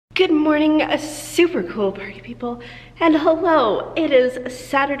Good morning, super cool party people, and hello. It is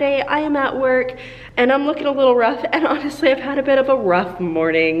Saturday, I am at work, and I'm looking a little rough, and honestly I've had a bit of a rough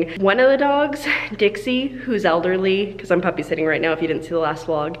morning. One of the dogs, Dixie, who's elderly, because I'm puppy sitting right now if you didn't see the last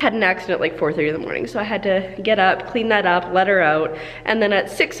vlog, had an accident at like 4:30 in the morning, so I had to get up, clean that up, let her out, and then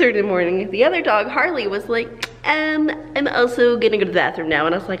at 6:30 in the morning, the other dog, Harley, was like, I'm also gonna go to the bathroom now,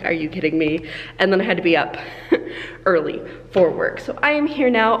 and I was like, are you kidding me? And then I had to be up early for work. So I am here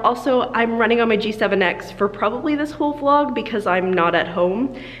now. Also, I'm running on my G7X for probably this whole vlog because I'm not at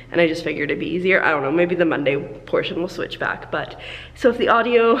home, and I just figured it'd be easier. I don't know, maybe the Monday portion will switch back, but so if the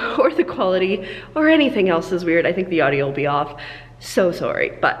audio or the quality or anything else is weird, I think the audio will be off. So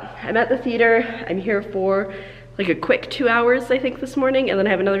sorry, but I'm at the theater. I'm here for like a quick 2 hours, I think, this morning, and then I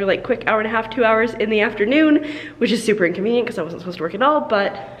have another like quick hour and a half, 2 hours in the afternoon, which is super inconvenient because I wasn't supposed to work at all,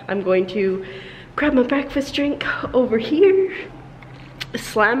 but I'm going to grab my breakfast drink over here,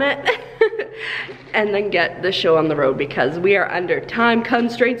 slam it, and then get the show on the road because we are under time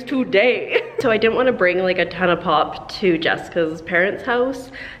constraints today. So I didn't want to bring like a ton of pop to Jessica's parents'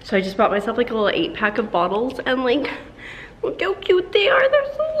 house, so I just bought myself like a little 8-pack of bottles, and like, look how cute they are.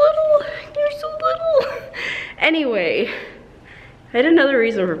 They're so little. They're so little. Anyway, I had another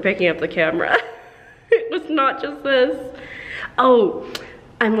reason for picking up the camera. It was not just this. Oh,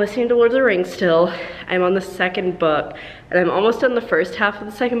 I'm listening to Lord of the Rings still. I'm on the second book, and I'm almost done the first half of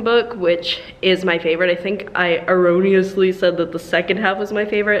the second book, which is my favorite. I think I erroneously said that the second half was my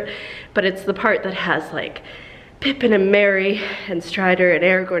favorite, but it's the part that has like Pippin and Merry and Strider and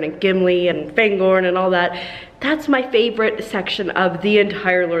Aragorn and Gimli and Fangorn and all that. That's my favorite section of the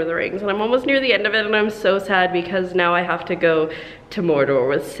entire Lord of the Rings, and I'm almost near the end of it, and I'm so sad because now I have to go to Mordor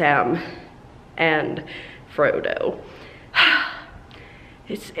with Sam and Frodo.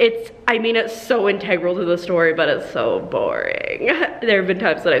 I mean, it's so integral to the story, but it's so boring. There have been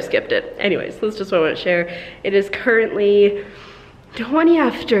times that I've skipped it. Anyways, that's just what I want to share. It is currently 20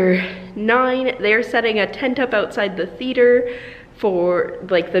 after 9. They're setting a tent up outside the theater for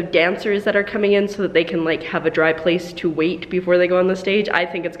like the dancers that are coming in so that they can like have a dry place to wait before they go on the stage. I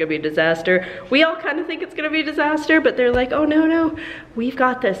think it's gonna be a disaster. We all kind of think it's gonna be a disaster, but they're like, oh no, we've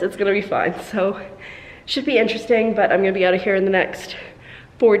got this, it's gonna be fine. So should be interesting, but I'm gonna be out of here in the next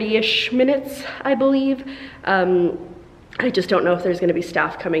 40-ish minutes, I believe. I just don't know if there's gonna be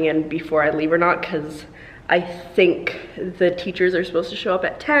staff coming in before I leave or not, because I think the teachers are supposed to show up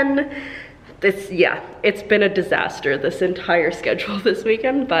at 10. Yeah, it's been a disaster, this entire schedule this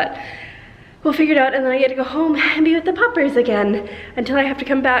weekend, but we'll figure it out, and then I get to go home and be with the puppers again until I have to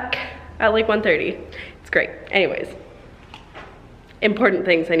come back at like 1:30. It's great. Anyways, important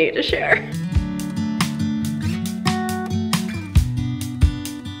things I need to share.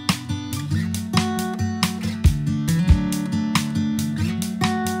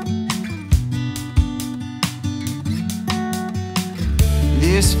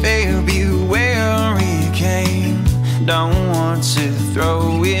 This February came, don't want to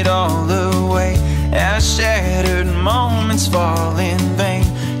throw it all away. As shattered moments fall in vain,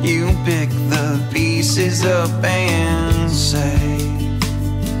 you pick the pieces up and say,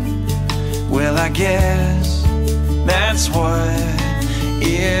 well, I guess that's what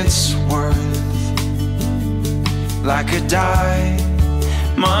it's worth. Like a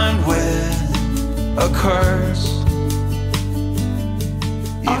diamond with a curse.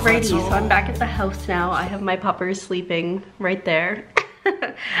 Alrighty, so I'm back at the house now. I have my puppers sleeping right there.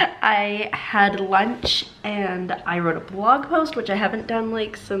 I had lunch and I wrote a blog post, which I haven't done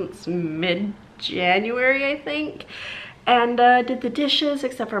like since mid-January, I think. And did the dishes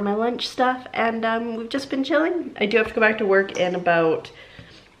except for my lunch stuff, and we've just been chilling. I do have to go back to work in about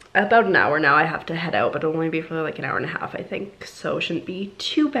an hour now. I have to head out, but it'll only be for like an hour and a half, I think, so it shouldn't be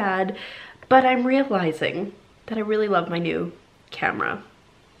too bad. But I'm realizing that I really love my new camera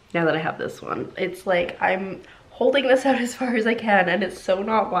now that I have this one. It's like I'm holding this out as far as I can, and it's so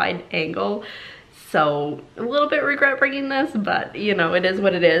not wide angle, so a little bit regret bringing this, but you know, it is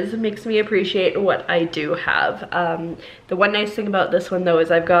what it is. It makes me appreciate what I do have. The one nice thing about this one though is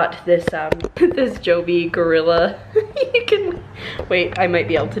I've got this this Joby Gorilla. You can wait, I might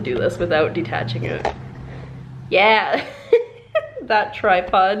be able to do this without detaching it. Yeah. That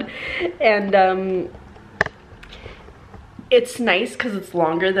tripod, and it's nice because it's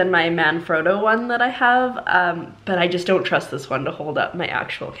longer than my Manfrotto one that I have, but I just don't trust this one to hold up my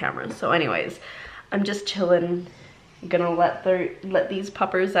actual camera. So anyways, I'm just chilling. I'm gonna let these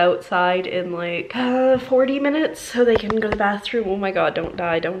puppers outside in like 40 minutes so they can go to the bathroom. Oh my god, don't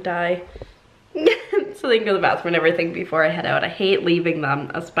die, don't die. So they can go to the bathroom and everything before I head out. I hate leaving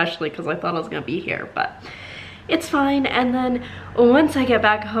them, especially because I thought I was gonna be here, but it's fine. And then once I get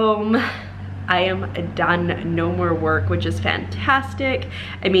back home, I am done. No more work, which is fantastic.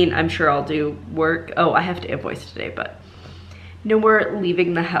 I mean, I'm sure I'll do work. Oh, I have to invoice today, but no more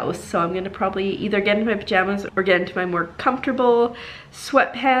leaving the house. So I'm gonna probably either get into my pajamas or get into my more comfortable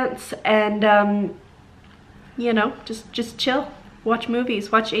sweatpants and you know, just chill, watch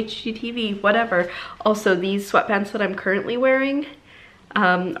movies, watch HGTV, whatever. Also, these sweatpants that I'm currently wearing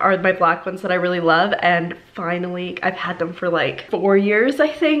are my black ones that I really love, and finally, I've had them for like 4 years, I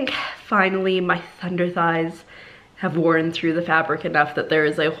think. Finally, my thunder thighs have worn through the fabric enough that there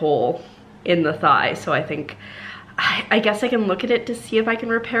is a hole in the thigh. So I think, I guess I can look at it to see if I can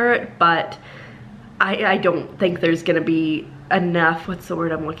repair it, but I don't think there's gonna be enough, what's the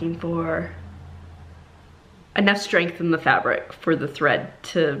word I'm looking for? Enough strength in the fabric for the thread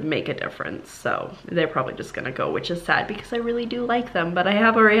to make a difference. So they're probably just gonna go, which is sad because I really do like them, but I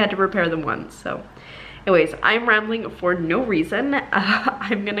have already had to repair them once. So anyways, I'm rambling for no reason.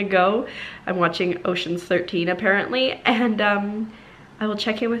 I'm gonna go. I'm watching Ocean's 13 apparently, and I will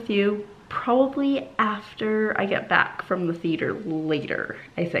check in with you probably after I get back from the theater later,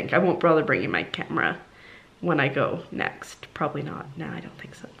 I think. I won't bother bringing my camera when I go next. Probably not. No, I don't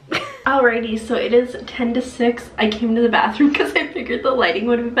think so. Alrighty, so it is 10 to 6. I came to the bathroom because I figured the lighting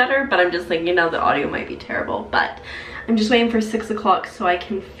would be better, but I'm just thinking now the audio might be terrible. But I'm just waiting for 6 o'clock so I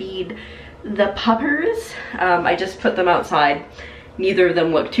can feed the puppers. I just put them outside. Neither of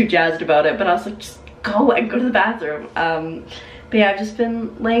them looked too jazzed about it, but I was like, just go and go to the bathroom. But yeah, I've just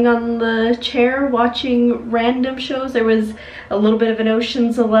been laying on the chair watching random shows. There was a little bit of an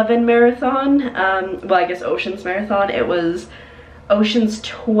Ocean's 11 marathon. Well, I guess Ocean's marathon. It was Ocean's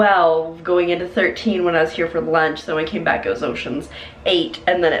 12 going into 13 when I was here for lunch. So when I came back, it was Ocean's 8,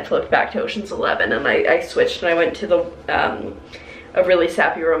 and then it flipped back to Ocean's 11, and I switched and I went to the a really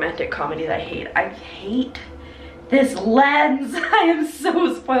sappy romantic comedy that I hate. I hate this lens. I am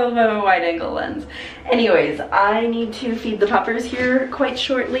so spoiled by my wide angle lens. Anyways, I need to feed the puppers here quite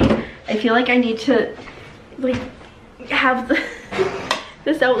shortly. I feel like I need to like have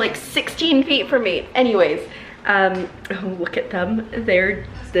this out like 16 feet from me. Anyways, oh, look at them. They're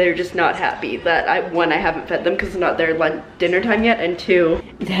just not happy that one, I haven't fed them because it's not their dinner time yet, and two,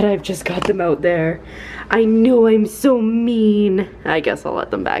 that I've just got them out there. I know I'm so mean. I guess I'll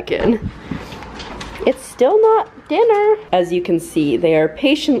let them back in. It's still not dinner. As you can see, they are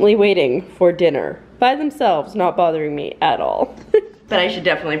patiently waiting for dinner by themselves, not bothering me at all. But I should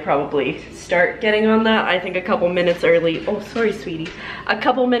definitely probably start getting on that. I think a couple minutes early, oh sorry sweetie, a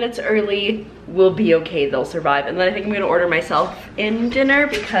couple minutes early will be okay, they'll survive. And then I think I'm gonna order myself in dinner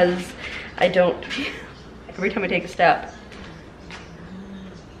because I don't, every time I take a step,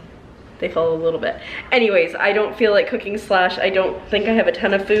 they fall a little bit. Anyways, I don't feel like cooking / I don't think I have a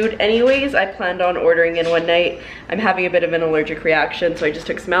ton of food anyways. I planned on ordering in one night. I'm having a bit of an allergic reaction, so I just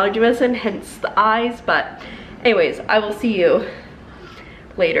took some allergy medicine, hence the eyes. But anyways, I will see you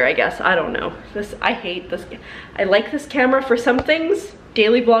later, I guess. I don't know. I hate this. I like this camera for some things.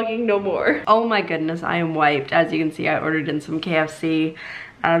 Daily vlogging, no more. Oh my goodness, I am wiped. As you can see, I ordered in some KFC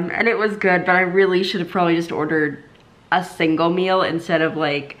and it was good, but I really should have probably just ordered a single meal instead of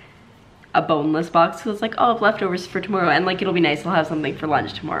like a boneless box, because it's like, oh, I have leftovers for tomorrow, and like it'll be nice, I'll have something for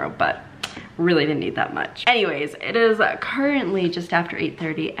lunch tomorrow, but really didn't eat that much. Anyways, it is currently just after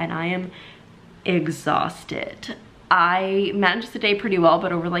 8:30 and I am exhausted. I managed the day pretty well,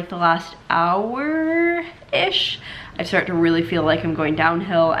 but over like the last hour-ish, I start to really feel like I'm going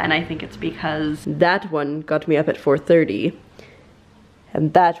downhill, and I think it's because that one got me up at 4:30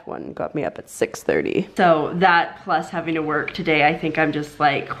 and that one got me up at 6:30. So that plus having to work today, I think I'm just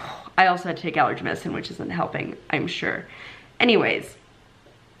like, I also had to take allergy medicine, which isn't helping, I'm sure. Anyways,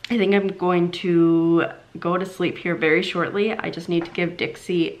 I think I'm going to go to sleep here very shortly. I just need to give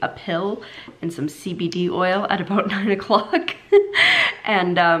Dixie a pill and some CBD oil at about 9 o'clock.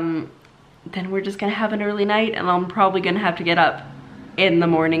 And then we're just gonna have an early night, and I'm probably gonna have to get up in the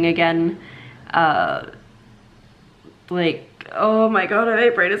morning again. Like, oh my god, my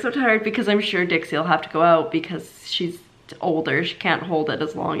brain is so tired, because I'm sure Dixie will have to go out because she's older, she can't hold it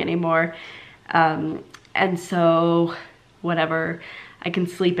as long anymore. And so whatever, I can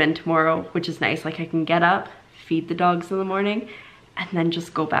sleep in tomorrow, which is nice. Like I can get up, feed the dogs in the morning, and then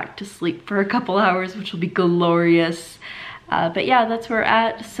just go back to sleep for a couple hours, which will be glorious. But yeah, that's where we're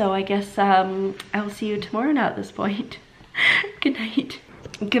at. So I guess I will see you tomorrow now at this point. Good night.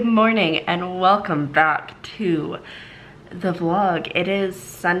 Good morning and welcome back to the vlog. It is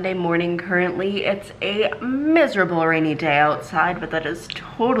Sunday morning currently. It's a miserable rainy day outside, but that is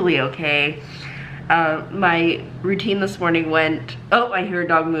totally okay. My routine this morning went, oh, I hear a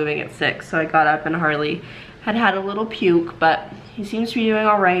dog moving at 6, so I got up and Harley had a little puke, but he seems to be doing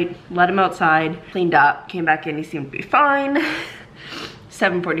all right. Let him outside, cleaned up, came back in, he seemed to be fine.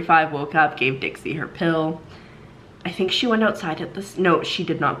 7:45, woke up, gave Dixie her pill. I think she went outside at this, no, she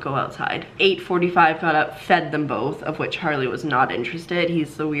did not go outside. 8:45, got up, fed them both, of which Harley was not interested.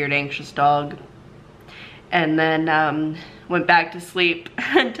 He's the weird, anxious dog. And then went back to sleep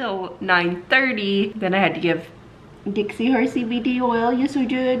until 9:30. Then I had to give Dixie her CBD oil, yes I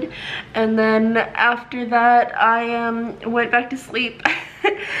did. And then after that, I went back to sleep.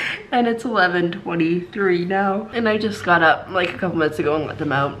 And it's 11:23 now. And I just got up like a couple minutes ago and let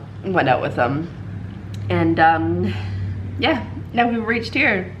them out, went out with them. And yeah, now we've reached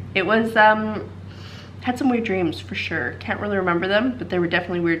here. It was, had some weird dreams for sure. Can't really remember them, but they were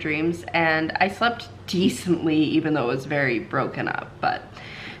definitely weird dreams. And I slept decently, even though it was very broken up, but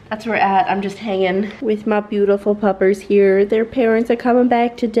that's where we're at. I'm just hanging with my beautiful puppers here. Their parents are coming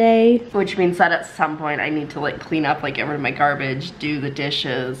back today, which means that at some point I need to like clean up, like get rid of my garbage, do the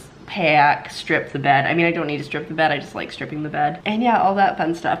dishes, pack, strip the bed. I mean, I don't need to strip the bed, I just like stripping the bed. And yeah, all that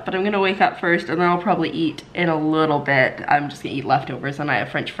fun stuff. But I'm gonna wake up first and then I'll probably eat in a little bit. I'm just gonna eat leftovers, and I have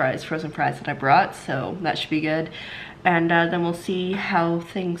French fries, frozen fries that I brought, so that should be good. And then we'll see how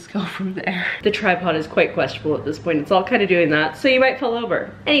things go from there. The tripod is quite questionable at this point. It's all kind of doing that, so you might fall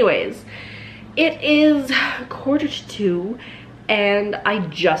over. Anyways, it is 1:45 and I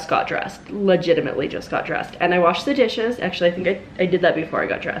just got dressed, legitimately just got dressed. And I washed the dishes. Actually, I think I did that before I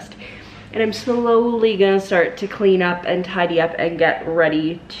got dressed. And I'm slowly gonna start to clean up and tidy up and get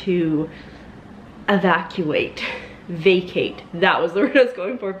ready to vacate. That was the word I was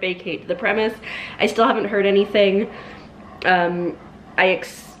going for, vacate the premise. I still haven't heard anything.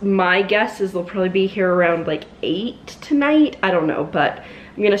 My guess is they'll probably be here around like 8 tonight. I don't know, but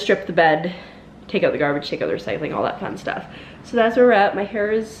I'm gonna strip the bed, take out the garbage, take out the recycling, all that fun stuff. So that's where we're at. My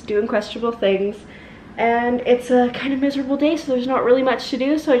hair is doing questionable things, and it's a kind of miserable day, so there's not really much to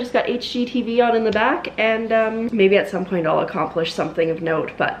do. So I just got HGTV on in the back, and maybe at some point I'll accomplish something of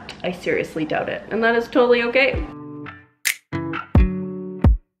note, but I seriously doubt it, and that is totally okay.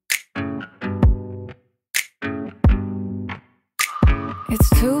 It's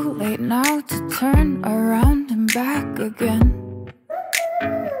too late now to turn around and back again.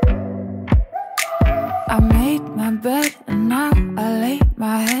 I made my bed and now I lay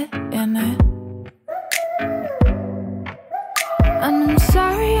my head in it. And I'm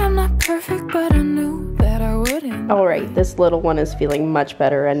sorry I'm not perfect, but I knew that I wouldn't. All right, this little one is feeling much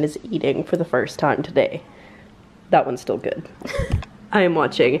better and is eating for the first time today. That one's still good. I am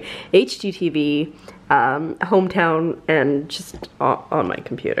watching HGTV, Hometown, and just on my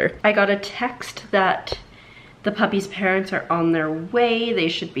computer. I got a text that the puppy's parents are on their way. They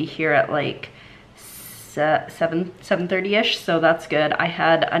should be here at like 7:30ish, so that's good. I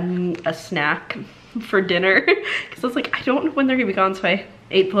had a snack for dinner because I was like, I don't know when they're gonna be gone, so I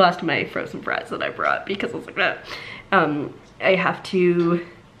ate the last of my frozen fries that I brought because I was like, I have to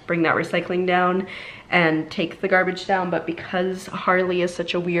bring that recycling down and take the garbage down, but because Harley is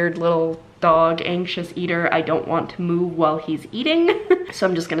such a weird little dog, anxious eater, I don't want to move while he's eating. So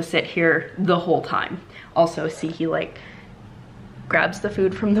I'm just gonna sit here the whole time. Also, see, he like grabs the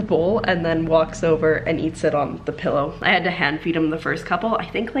food from the bowl and then walks over and eats it on the pillow. I had to hand feed him the first couple. I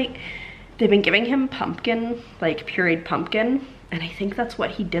think like they've been giving him pumpkin, like pureed pumpkin, and I think that's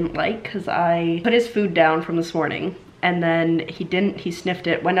what he didn't like, because I put his food down from this morning and then he sniffed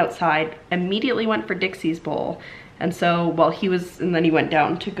it, went outside, immediately went for Dixie's bowl. And so while he was, and then he went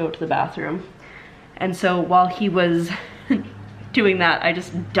down to go to the bathroom. And so while he was doing that, I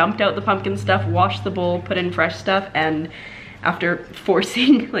just dumped out the pumpkin stuff, washed the bowl, put in fresh stuff, and after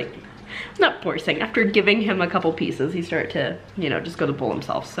forcing, like, not forcing, after giving him a couple pieces, he started to, you know, just go to the bowl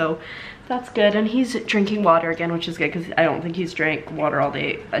himself. So that's good. And he's drinking water again, which is good because I don't think he's drank water all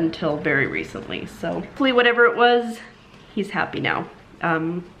day until very recently. So hopefully whatever it was, he's happy now.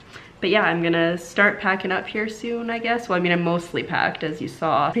 But yeah, I'm gonna start packing up here soon, I guess. Well, I mean, I'm mostly packed, as you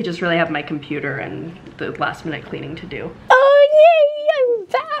saw. I just really have my computer and the last minute cleaning to do. Oh, yay, I'm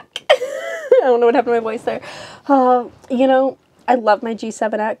back. I don't know what happened to my voice there. You know, I love my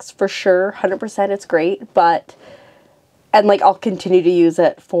G7X for sure, 100%, it's great, but, and like, I'll continue to use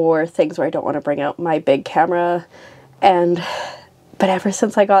it for things where I don't want to bring out my big camera, but ever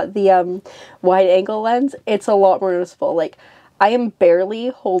since I got the wide angle lens, it's a lot more noticeable. Like, I am barely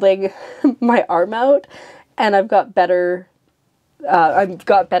holding my arm out, and I've got better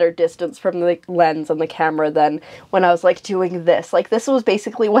distance from the lens and the camera than when I was like doing this. Like, this was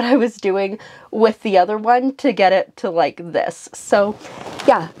basically what I was doing with the other one to get it to like this. So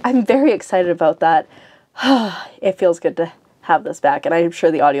yeah, I'm very excited about that. It feels good to have this back, and I'm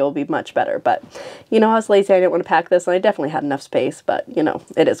sure the audio will be much better, but you know, I was lazy, I didn't want to pack this, and I definitely had enough space, but you know,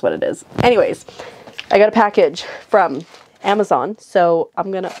 it is what it is. Anyways, I got a package from Amazon, so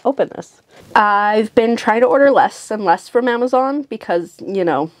I'm gonna open this. I've been trying to order less and less from Amazon because, you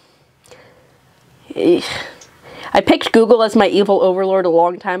know, I picked Google as my evil overlord a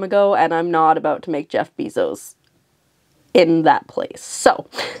long time ago, and I'm not about to make Jeff Bezos in that place. So,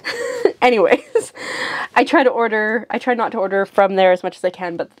 anyways, I try not to order from there as much as I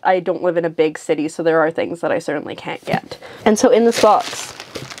can, but I don't live in a big city, so there are things that I certainly can't get. And so in this box,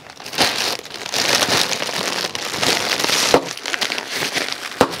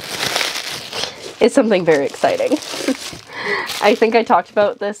 is something very exciting. I think I talked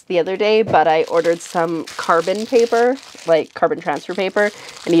about this the other day, but I ordered some carbon paper, like carbon transfer paper,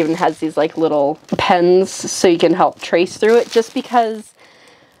 and it even has these like little pens so you can help trace through it, just because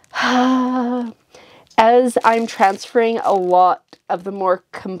as I'm transferring a lot of the more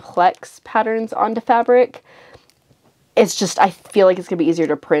complex patterns onto fabric, it's just, I feel like it's gonna be easier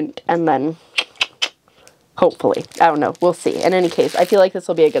to print and then hopefully, I don't know, we'll see. In any case, I feel like this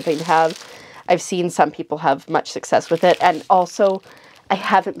will be a good thing to have. I've seen some people have much success with it, and also I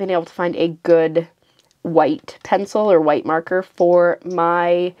haven't been able to find a good white pencil or white marker for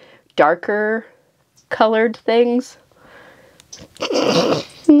my darker colored things.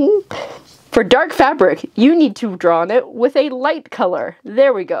 For dark fabric, you need to draw on it with a light color.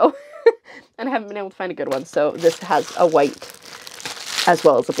 There we go. And I haven't been able to find a good one, so this has a white as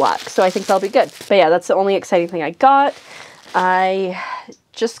well as a black, so I think that'll be good. But yeah, that's the only exciting thing I got. I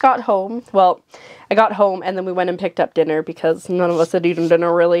just got home. Well, I got home and then we went and picked up dinner because none of us had eaten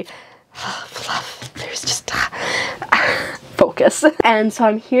dinner really. There's just focus. And so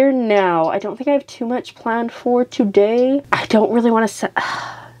I'm here now. I don't think I have too much planned for today. I don't really want to set...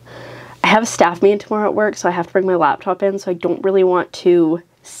 I have a staff meeting tomorrow at work, so I have to bring my laptop in, so I don't really want to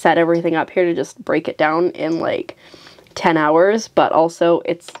set everything up here to just break it down in like 10 hours, but also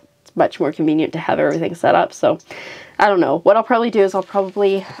it's much more convenient to have everything set up, so I don't know. What I'll probably do is I'll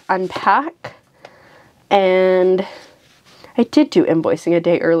probably unpack, and I did do invoicing a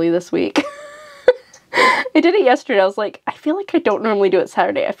day early this week. I did it yesterday. I was like, I feel like I don't normally do it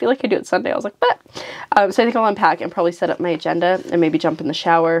Saturday. I feel like I do it Sunday. I was like, but. So I think I'll unpack and probably set up my agenda and maybe jump in the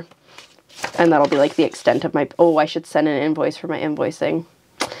shower, and that'll be like the extent of my, oh, I should send an invoice for my invoicing.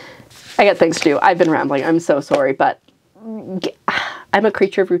 I got things to do. I've been rambling. I'm so sorry, but I'm a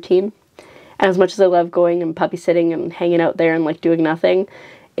creature of routine. And as much as I love going and puppy sitting and hanging out there and like doing nothing,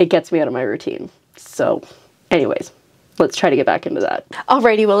 it gets me out of my routine. So anyways, let's try to get back into that.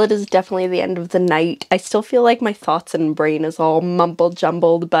 Alrighty, well, it is definitely the end of the night. I still feel like my thoughts and brain is all mumbled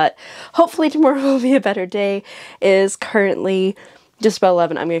jumbled, but hopefully tomorrow will be a better day. It is currently just about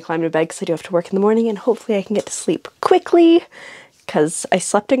 11. I'm gonna climb to bed because I do have to work in the morning, and hopefully I can get to sleep quickly because I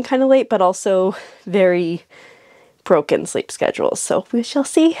slept in kind of late, but also very broken sleep schedule, so we shall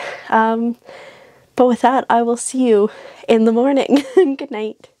see. But with that, I will see you in the morning. Good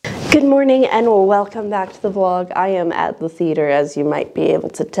night. Good morning and welcome back to the vlog. I am at the theater, as you might be able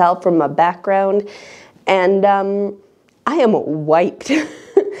to tell from my background, and I am wiped.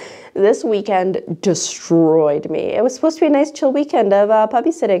 This weekend destroyed me. It was supposed to be a nice chill weekend of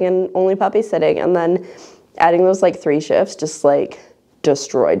puppy sitting and only puppy sitting, and then adding those like 3 shifts just like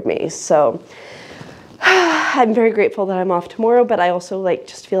destroyed me. So I'm very grateful that I'm off tomorrow, but I also like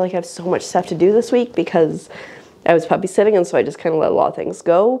just feel like I have so much stuff to do this week because I was puppy sitting, and so I just kind of let a lot of things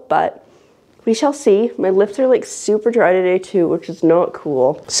go, but we shall see. My lips are like super dry today too, which is not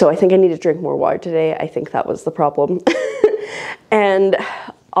cool. So I think I need to drink more water today. I think that was the problem. And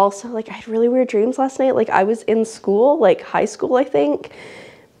also, like, I had really weird dreams last night. Like, I was in school, like high school, I think,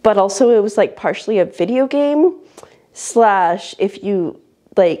 but also it was like partially a video game slash, if you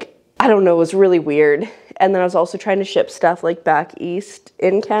like, I don't know, it was really weird. And then I was also trying to ship stuff like back east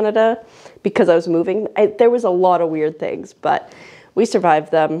in Canada because I was moving. There was a lot of weird things, but we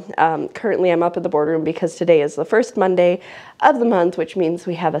survived them. Currently I'm up in the boardroom because today is the first Monday of the month, which means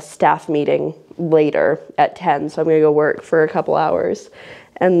we have a staff meeting later at 10. So I'm gonna go work for a couple hours,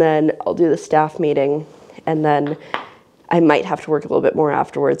 and then I'll do the staff meeting, and then I might have to work a little bit more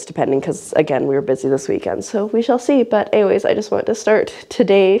afterwards, depending, because again, we were busy this weekend, so we shall see. But anyways, I just wanted to start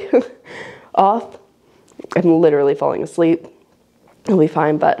today off. I'm literally falling asleep. It'll be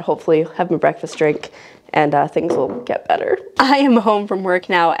fine, but hopefully have my breakfast drink and things will get better. I am home from work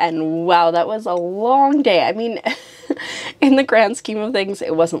now, and wow, that was a long day. I mean, in the grand scheme of things,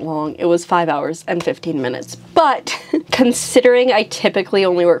 it wasn't long. It was 5 hours and 15 minutes. But considering I typically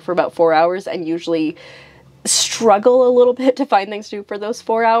only work for about 4 hours and usually struggle a little bit to find things to do for those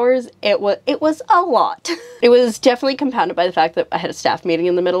 4 hours. It was a lot. It was definitely compounded by the fact that I had a staff meeting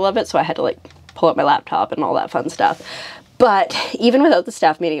in the middle of it, so I had to like pull up my laptop and all that fun stuff. But even without the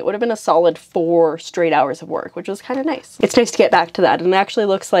staff meeting, it would have been a solid 4 straight hours of work, which was kind of nice. It's nice to get back to that. And it actually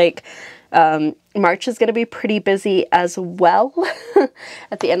looks like March is going to be pretty busy as well.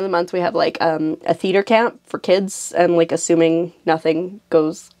 At the end of the month, we have like a theater camp for kids, and like assuming nothing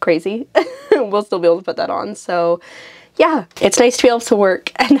goes crazy, we'll still be able to put that on. So yeah, it's nice to be able to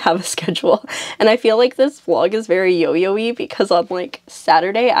work and have a schedule. And I feel like this vlog is very yo-yo-y because on like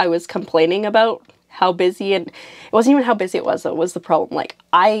Saturday, I was complaining about how busy, and it wasn't even how busy it was, though, was the problem. Like,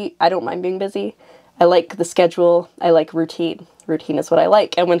 I don't mind being busy. I like the schedule. I like routine. Routine is what I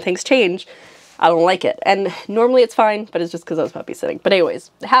like. And when things change, I don't like it. And normally it's fine, but it's just because I was puppy sitting. But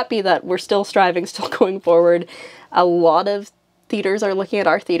anyways, happy that we're still striving, still going forward. A lot of theaters are looking at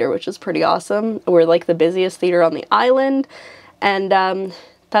our theater, which is pretty awesome. We're like the busiest theater on the island. And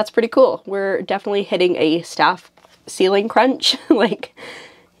that's pretty cool. We're definitely hitting a staff ceiling crunch. Like,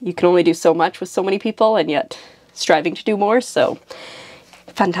 you can only do so much with so many people, and yet striving to do more, so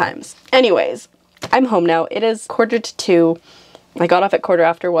fun times. Anyways, I'm home now. It is 1:45. I got off at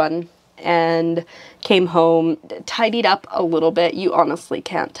 1:15 and came home, tidied up a little bit. You honestly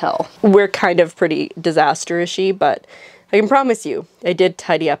can't tell. We're kind of pretty disaster-ishy, but I can promise you, I did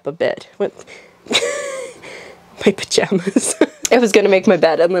tidy up a bit with my pajamas. I was gonna make my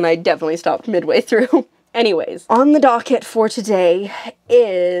bed, and then I definitely stopped midway through. Anyways, on the docket for today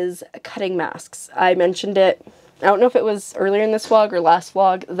is cutting masks. I mentioned it, I don't know if it was earlier in this vlog or last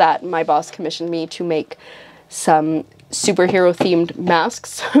vlog, that my boss commissioned me to make some superhero themed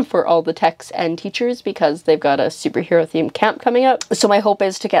masks for all the techs and teachers because they've got a superhero themed camp coming up. So my hope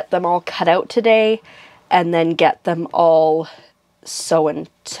is to get them all cut out today and then get them all sewn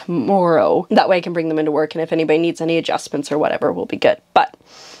tomorrow. That way I can bring them into work, and if anybody needs any adjustments or whatever, we'll be good. But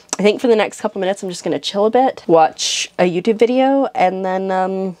I think for the next couple minutes, I'm just going to chill a bit, watch a YouTube video, and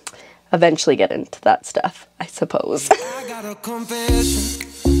then eventually get into that stuff, I suppose. I got a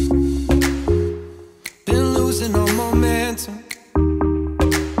confession. Been losing all momentum.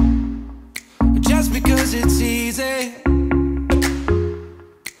 Just because it's easy,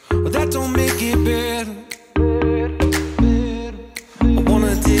 well, that don't make it better. I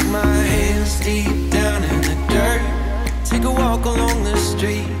wanna dig my hands deep down in the dirt, take a walk along the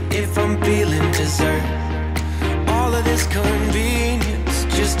street if I'm feeling dessert. All of this convenience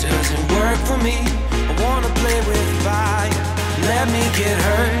just doesn't work for me. I wanna play with fire, let me get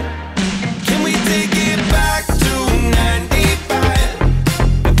hurt. Can we take it back to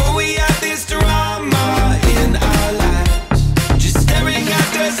 95? Before we had this drama in our lives, just staring at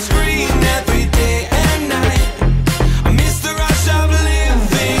the screen every day and night. I miss the rush of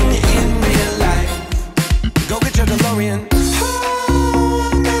living in real life. Go get your DeLorean.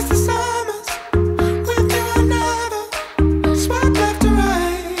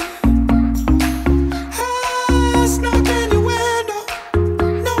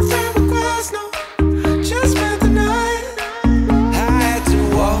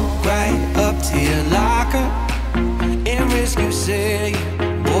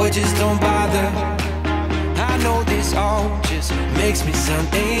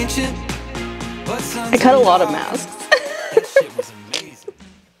 I cut a lot of masks.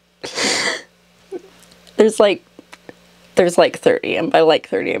 There's like 30, and by like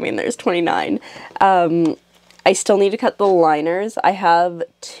 30 I mean there's 29. I still need to cut the liners. I have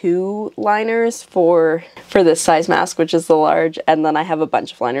 2 liners for this size mask, which is the large, and then I have a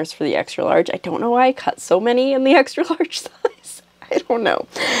bunch of liners for the extra large. I don't know why I cut so many in the extra large size. I don't know.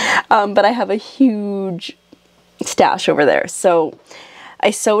 But I have a huge stash over there. So I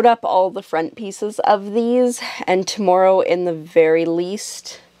sewed up all the front pieces of these, and tomorrow in the very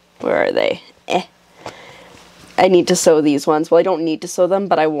least, where are they? I need to sew these ones. Well, I don't need to sew them,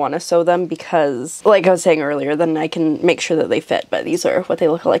 but I want to sew them because, like I was saying earlier, then I can make sure that they fit. But these are what they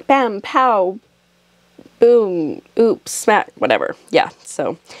look like. Bam, pow, boom, oops, smack, whatever. Yeah,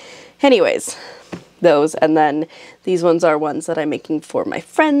 so anyways, those. And then these ones are ones that I'm making for my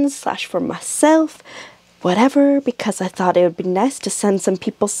friends / for myself, whatever, because I thought it would be nice to send some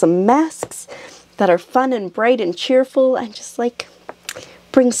people some masks that are fun and bright and cheerful and just like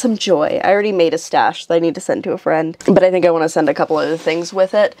bring some joy. I already made a stash that I need to send to a friend, but I think I want to send a couple other things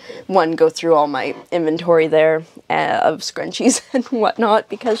with it. One, go through all my inventory there of scrunchies and whatnot,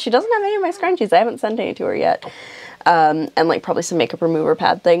 because she doesn't have any of my scrunchies. I haven't sent any to her yet. And like probably some makeup remover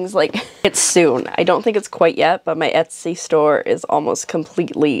pad things. Like, it's soon. I don't think it's quite yet, but my Etsy store is almost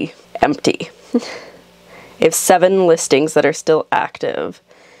completely empty. I have 7 listings that are still active,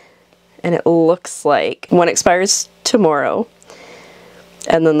 and it looks like one expires tomorrow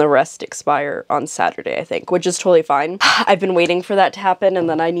and then the rest expire on Saturday, I think, which is totally fine. I've been waiting for that to happen, and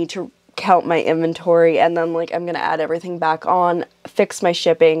then I need to count my inventory, and then like I'm gonna add everything back on, fix my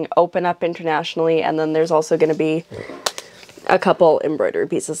shipping, open up internationally, and then there's also gonna be a couple embroidery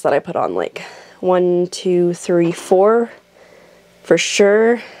pieces that I put on, like 1, 2, 3, 4 for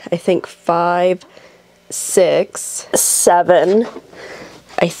sure. I think 5, 6, 7,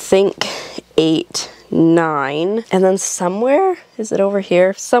 I think 8, 9, and then somewhere, is it over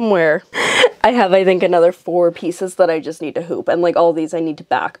here? Somewhere, I have, I think, another 4 pieces that I just need to hoop, and like all these I need to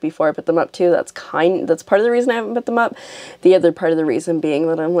back before I put them up too. That's part of the reason I haven't put them up. The other part of the reason being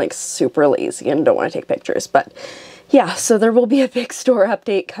that I'm like super lazy and don't want to take pictures, but yeah, so there will be a big store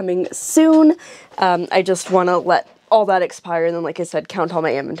update coming soon. I just want to let all that expire and then, like I said, count all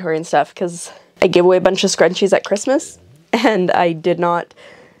my inventory and stuff, because I gave away a bunch of scrunchies at Christmas and I did not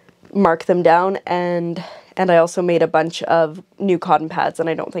mark them down, and I also made a bunch of new cotton pads and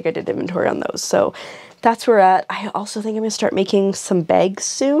I don't think I did inventory on those. So that's where we're at. I also think I'm gonna start making some bags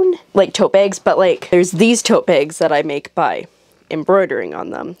soon, like tote bags, but like there's these tote bags that I make by embroidering on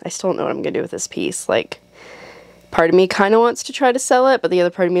them. I still don't know what I'm gonna do with this piece. Like, part of me kind of wants to try to sell it, but the other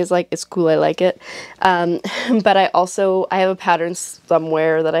part of me is like, it's cool, I like it. But I have a pattern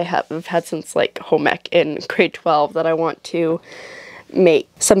somewhere that I have had since like home ec in grade 12 that I want to make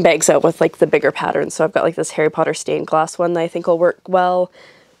some bags out with, like the bigger patterns. So I've got like this Harry Potter stained glass one that I think will work well.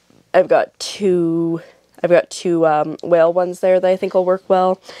 I've got two whale ones there that I think will work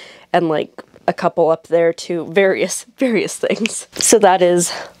well, and like a couple up there too, various things. So that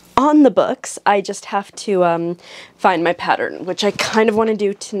is on the books. I just have to find my pattern, which I kind of want to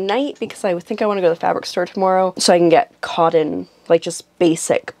do tonight because I think I want to go to the fabric store tomorrow so I can get cotton, like just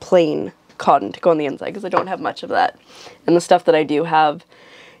basic plain cotton to go on the inside, because I don't have much of that, and the stuff that I do have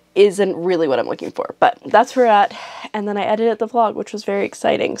isn't really what I'm looking for. But that's where we're at. And then I edited the vlog, which was very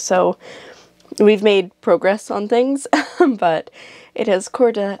exciting. So we've made progress on things, but it is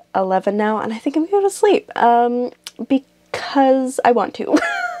 11:15 now, and I think I'm going to go to sleep because I want to.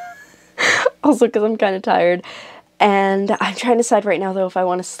 Also because I'm kind of tired, and I'm trying to decide right now though if I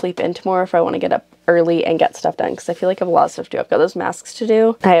want to sleep in tomorrow, if I want to get up early and get stuff done, because I feel like I have a lot of stuff to do. I've got those masks to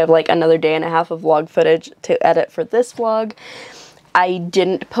do. I have like another day and a half of vlog footage to edit for this vlog. I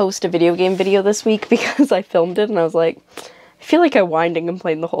didn't post a video game video this week because I filmed it and I was like, I feel like I whined and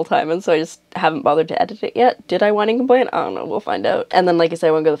complained the whole time, and so I just haven't bothered to edit it yet. Did I whine and complain? I don't know, we'll find out. And then like I said,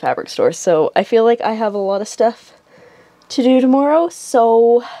 I want to go to the fabric store, so I feel like I have a lot of stuff to do tomorrow,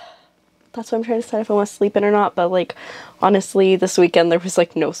 so that's why I'm trying to decide if I want to sleep in or not. But like, honestly, this weekend there was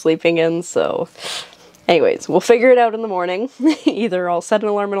like no sleeping in, so anyways, we'll figure it out in the morning. Either I'll set an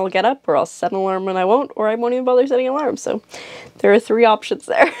alarm and I'll get up, or I'll set an alarm and I won't, or I won't even bother setting an alarm. So there are 3 options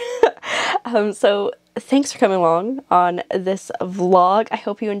there. So thanks for coming along on this vlog. I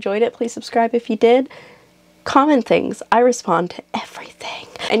hope you enjoyed it. Please subscribe if you did. Comment things. I respond to everything.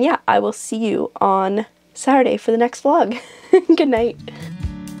 And yeah, I will see you on Saturday for the next vlog. Good night.